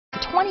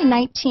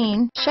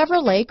2019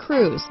 Chevrolet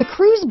Cruze. The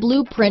Cruze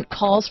blueprint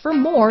calls for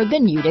more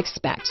than you'd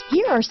expect.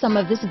 Here are some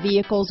of this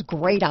vehicle's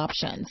great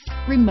options: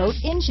 remote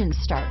engine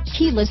start,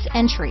 keyless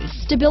entry,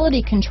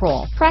 stability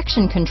control,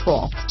 traction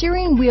control,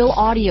 steering wheel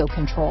audio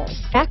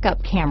controls,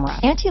 backup camera,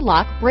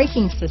 anti-lock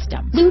braking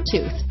system,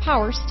 Bluetooth,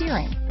 power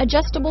steering,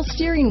 adjustable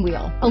steering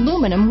wheel,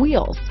 aluminum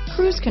wheels,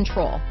 cruise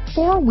control,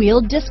 four-wheel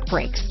disc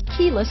brakes,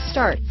 keyless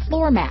start,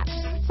 floor mats,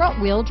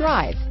 front-wheel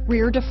drive,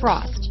 rear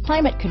defrost,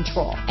 climate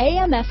control,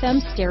 AM/FM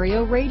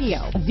stereo radio.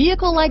 A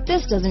vehicle like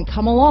this doesn't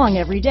come along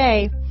every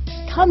day.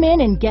 Come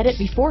in and get it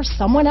before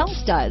someone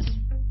else does.